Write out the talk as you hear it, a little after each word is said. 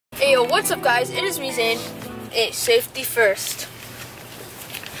Hey yo, what's up guys? It is me, Zane. Hey, safety first.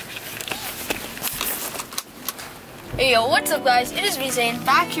 Hey yo, what's up guys? It is me, Zane,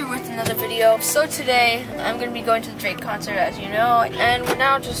 back here with another video. So today, I'm going to be going to the Drake concert, as you know. And we're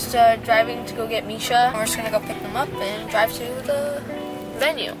now just driving to go get Misha. We're just going to go pick them up and drive to the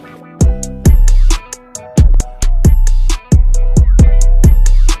venue.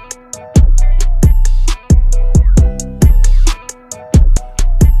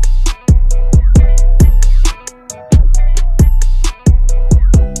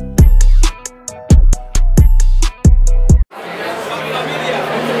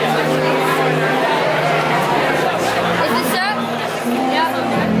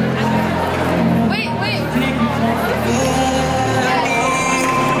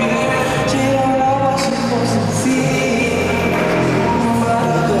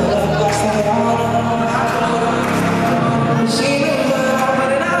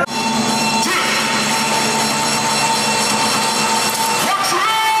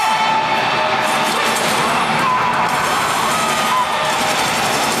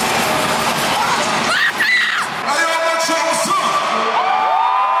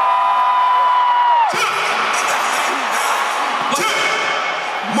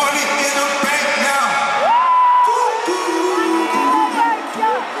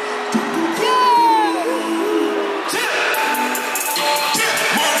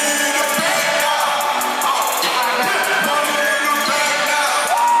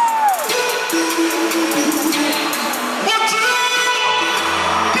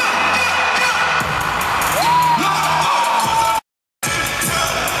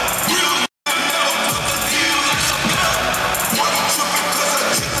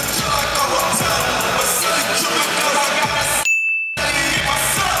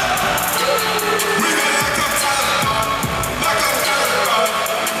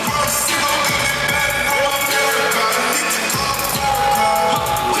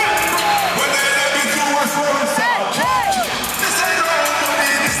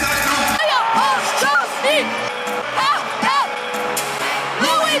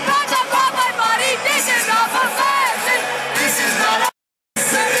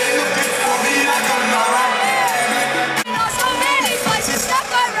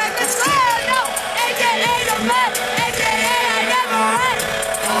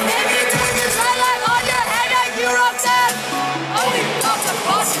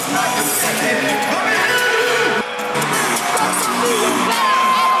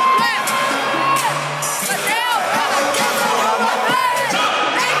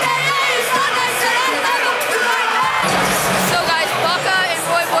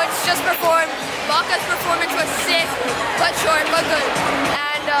 Baka's performance was sick, but short, but good.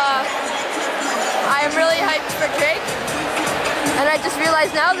 And I am really hyped for Drake. And I just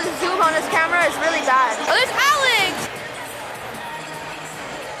realized now the zoom on his camera is really bad. Oh, there's Alex!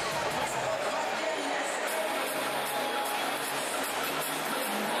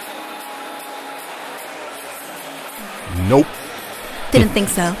 Nope. Didn't think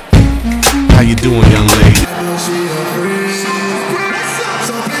so. How you doing, young lady?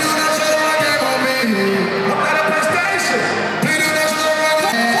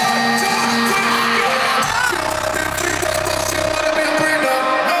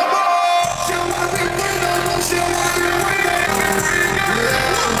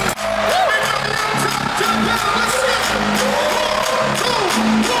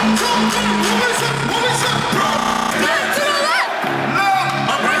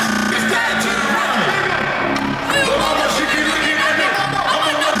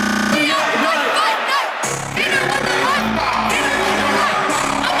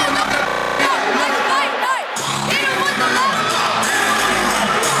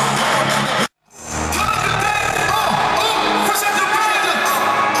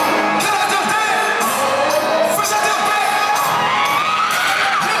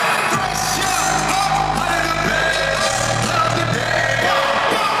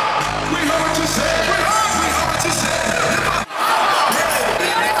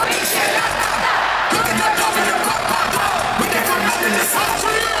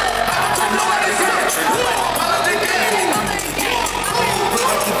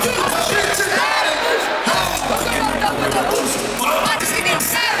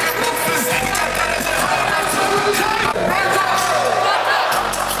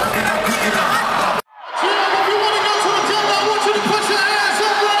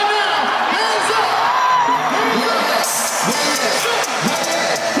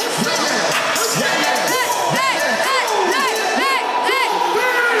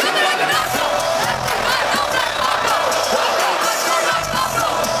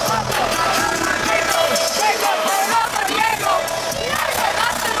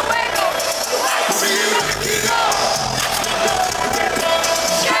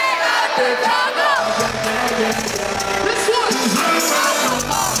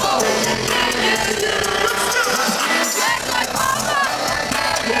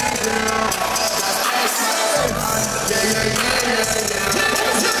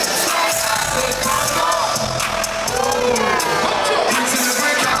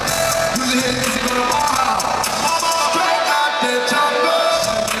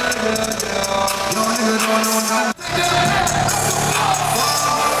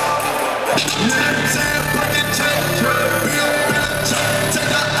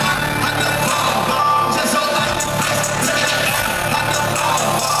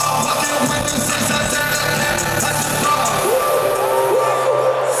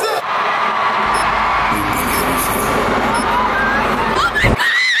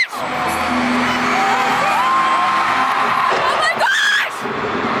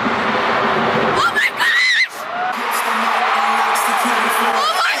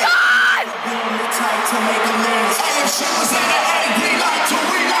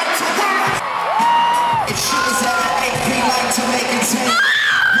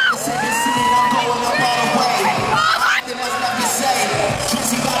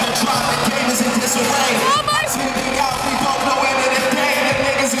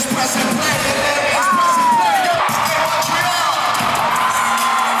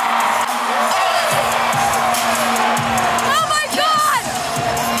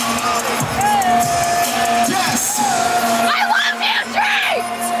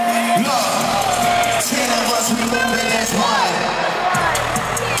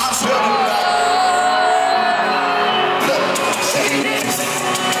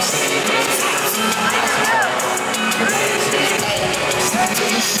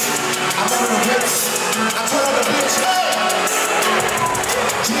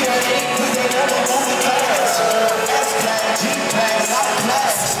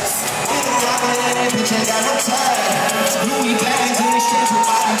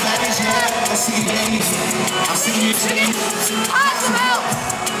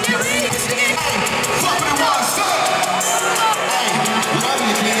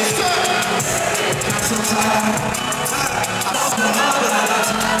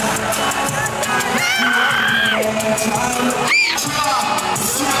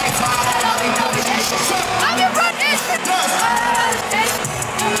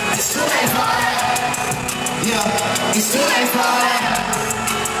 It's too late for that.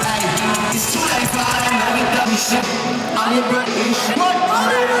 Hey, it's too late for that. Lovey-dovey shit. I'm your brother.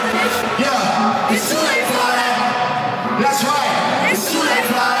 Yeah, it's too late for that. That's right. It's too late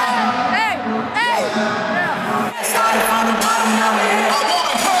for that. Hey, hey. Started from the bottom, now we're here.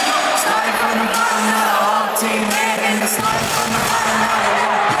 Started from the bottom, now the whole team here. And started from the bottom, now we're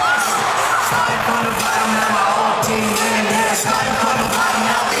here. Started from the bottom, now my whole team here. Started from the bottom,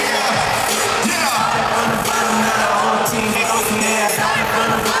 now we're here. Started from the bottom, now the whole team here. Started from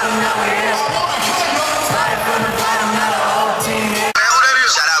the bottom, now we're here. Started from the bottom, now the whole team here. Man, who that is?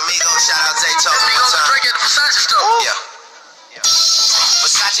 Shout out Migos, shout out Zane Burko. Drake at the Versace store. Yeah.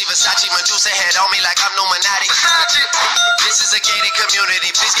 Versace, Medusa head on me like I'm Illuminati. This is a gated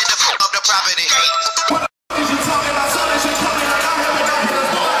community. Please get the fuck up the property. You talking about something, you talking like I'm here, but I'm here to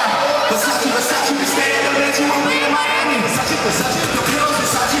fly. Versace, we stay in the bed, you and we in Miami. Versace, the pillows,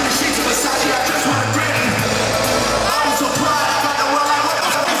 Versace, the sheets, Versace, I just want to grin. I'm so proud, I got the world like, what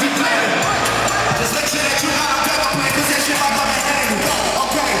the fuck is he playing? Just make sure that you got a backup plan, cause that shit might come in handy.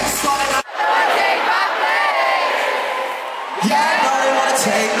 Okay, starting out. Take my place. Yeah, I know they wanna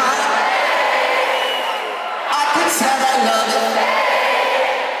take my. I can tell I love it.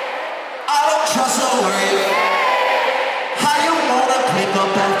 I don't trust no word. How you wanna pick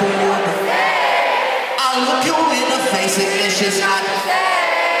up after you? I look you in the face and it's just not.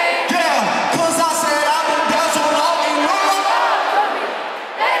 Yeah, cause I said I've been down so long and long.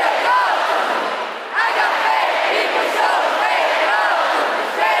 Let them go. I got fake people so fake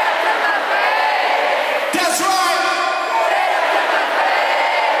love. Straight up to my face. That's right. Straight up to my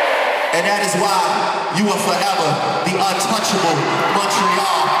face. And that is why you are forever the untouchable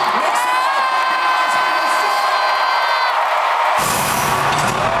Montreal.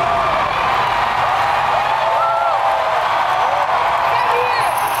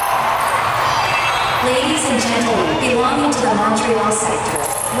 Ladies and gentlemen belonging to the Montreal sector,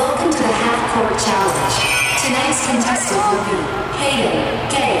 welcome to the half-court challenge. Tonight's contestant will be Hayden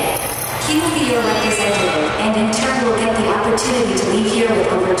Gay. He will be your representative and in turn will get the opportunity to leave here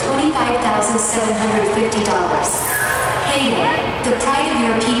with over $25,750. Hayden, the pride of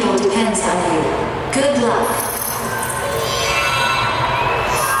your people depends on you. Good luck.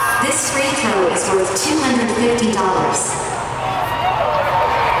 This free throw is worth $250.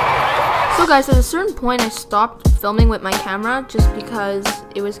 So guys, at a certain point I stopped filming with my camera just because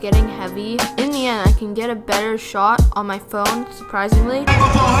it was getting heavy. In the end, I can get a better shot on my phone, surprisingly. I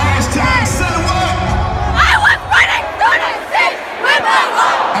was running through the streets with my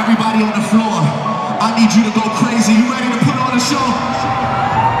walk. Everybody on the floor, I need you to go crazy. You ready to put on a show?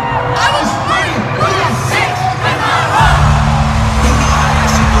 I was running through the streets with my walk. You know how that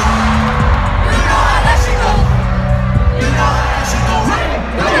shit go. You know how that shit goes. You know how that shit go. Running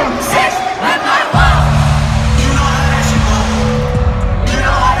through the streets with my walk. You know how that shit go. You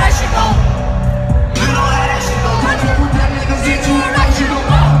know how that shit goes. You know how that shit go. You can put that niggas into a night, you know.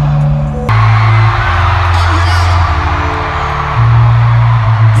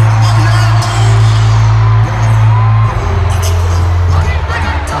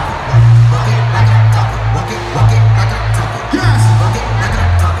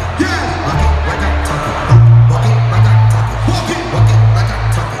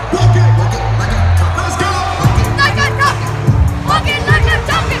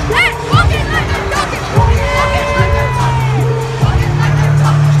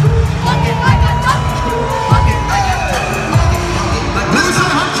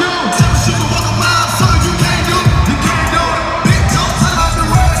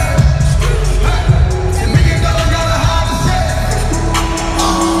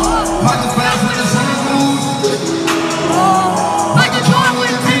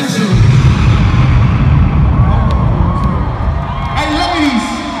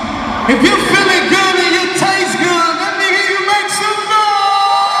 If you're feeling good and you taste good, let me hear you make some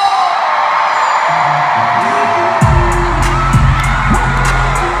noise!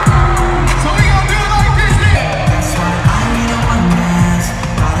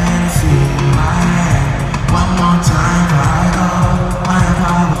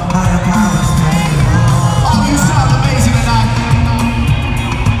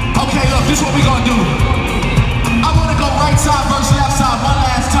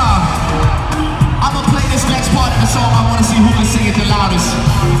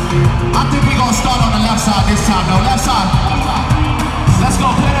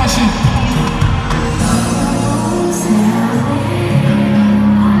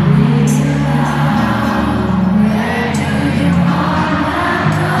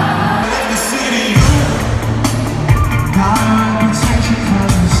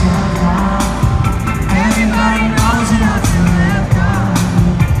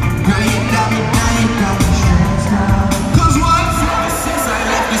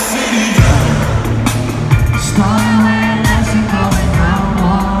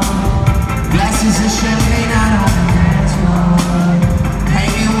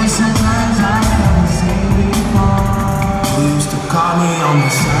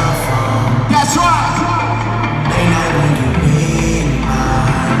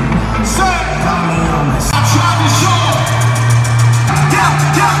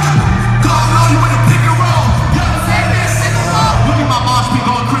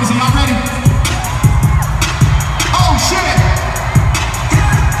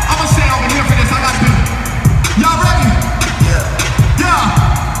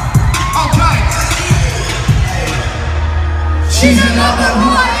 She's in love with who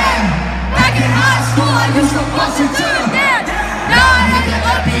I am. Back in high school, I used to bust it to the dance. Now I have to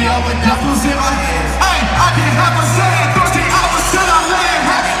let me up with knuckles in my hands. I can have a second 13 hours till I land.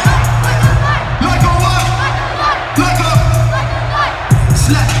 Like a what? Like a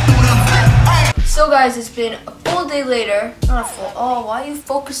slap through the. So guys, it's been a full day later. Not a full. Oh, why are you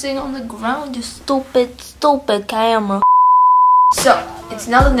focusing on the ground, you stupid camera? So, it's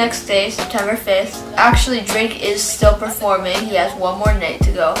now the next day, September 5th. Actually, Drake is still performing. He has one more night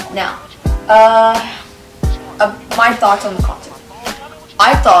to go. Now, my thoughts on the concert.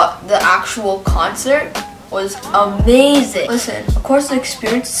 I thought the actual concert was amazing. Listen, of course the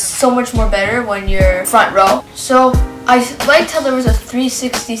experience is so much more better when you're front row. So, I liked how there was a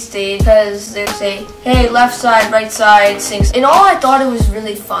 360 stage because they'd say, hey, left side, right side, sings. And all I thought it was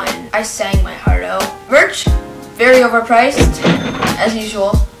really fun. I sang my heart out. Merch, very overpriced, as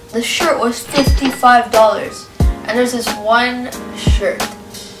usual. The shirt was $55. And there's this one shirt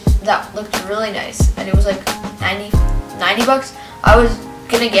that looked really nice. And it was like 90 bucks. I was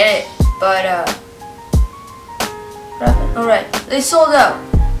gonna get it, but what happened? Alright, they sold out.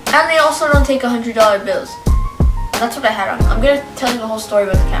 And they also don't take $100 bills. That's what I had on. I'm gonna tell you the whole story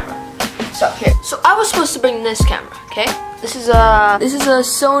about the camera. So here. So I was supposed to bring this camera, okay? This is a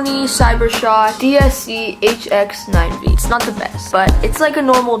Sony CyberShot DSC HX9V. It's not the best, but it's like a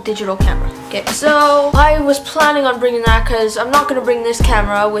normal digital camera. Okay, so I was planning on bringing that because I'm not gonna bring this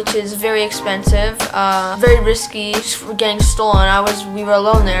camera, which is very expensive, very risky, just getting stolen. We were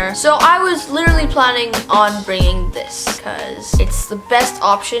alone there, so I was literally planning on bringing this because it's the best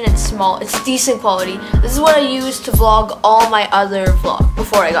option. It's small, it's decent quality. This is what I used to vlog all my other vlogs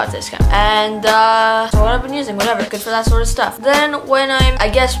before I got this camera, and so what I've been using, whatever, good for that sort of stuff. Then when I'm, I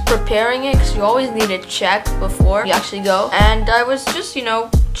guess, preparing it, because you always need to check before you actually go, and I was just, you know,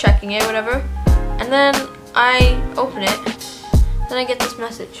 checking it, whatever, and then I open it, then I get this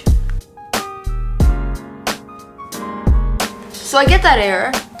message. So I get that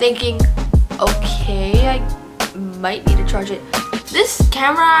error, thinking, okay, I might need to charge it. This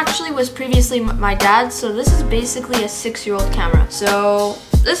camera actually was previously my dad's, so this is basically a 6-year-old camera. So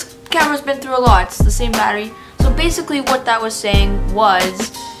this camera's been through a lot. It's the same battery. So basically what that was saying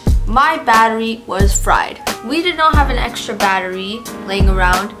was my battery was fried. We did not have an extra battery laying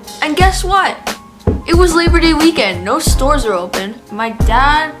around. And guess what? It was Labor Day weekend. No stores are open. My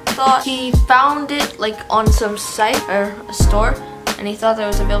dad thought he found it like on some site or a store, and he thought that it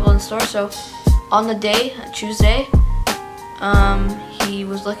was available in the store. So on the day, Tuesday, he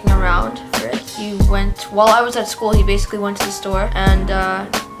was looking around for it. He went, while I was at school, he basically went to the store and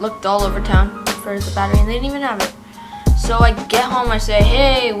looked all over town for the battery, and they didn't even have it. So I get home, I say,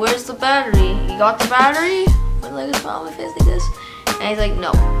 hey, where's the battery? You got the battery? With like a smile on my face like this. And he's like,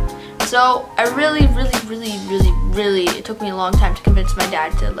 no. So I really, it took me a long time to convince my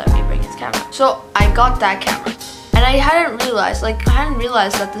dad to let me bring his camera. So I got that camera. And I hadn't realized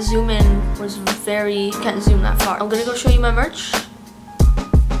that the zoom in was you can't zoom that far. I'm gonna go show you my merch.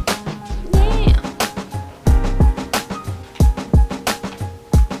 Yeah.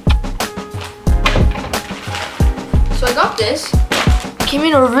 So I got this. It came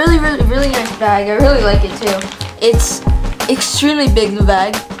in a really nice bag. I really like it too. It's extremely big, the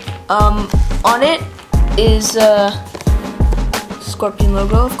bag. On it is a Scorpion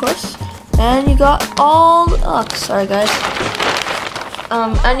logo, of course. And you got all, oh, sorry guys.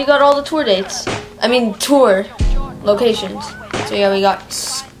 And you got all the tour dates. I mean, tour locations. So yeah, we got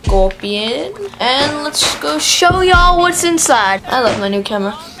Scorpion. And let's go show y'all what's inside. I love my new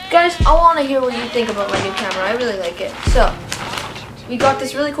camera. Guys, I want to hear what you think about my new camera. I really like it. So, we got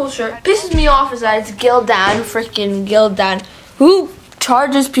this really cool shirt. Pisses me off is that it's Gildan, freaking Gildan. Who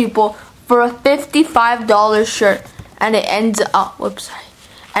charges people for a $55 shirt and it ends up,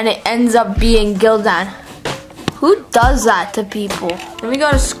 and it ends up being Gildan? Who does that to people? Then we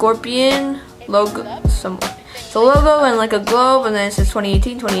got a Scorpion logo, the logo and like a globe, and then it says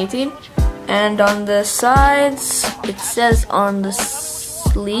 2018. And on the sides, it says on the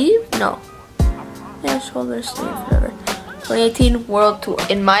sleeve, no, yeah, shoulder sleeve, whatever. 2018 World Tour.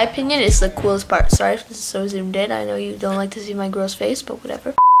 In my opinion, it's the coolest part. Sorry if this is so zoomed in. I know you don't like to see my gross face, but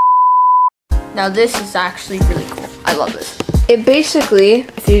whatever. Now this is actually really cool. I love this. It basically,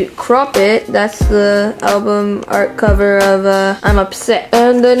 if you crop it, that's the album art cover of I'm Upset.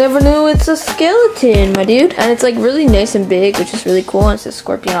 And I never knew it's a skeleton, my dude. And it's like really nice and big, which is really cool. And it says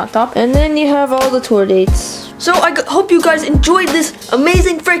Scorpion on top. And then you have all the tour dates. So I hope you guys enjoyed this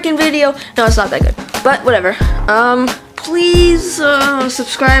amazing freaking video. No, it's not that good, but whatever. Please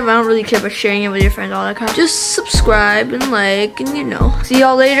subscribe. I don't really care about sharing it with your friends, all that kind of. Just subscribe and like, and you know. See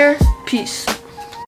y'all later. Peace.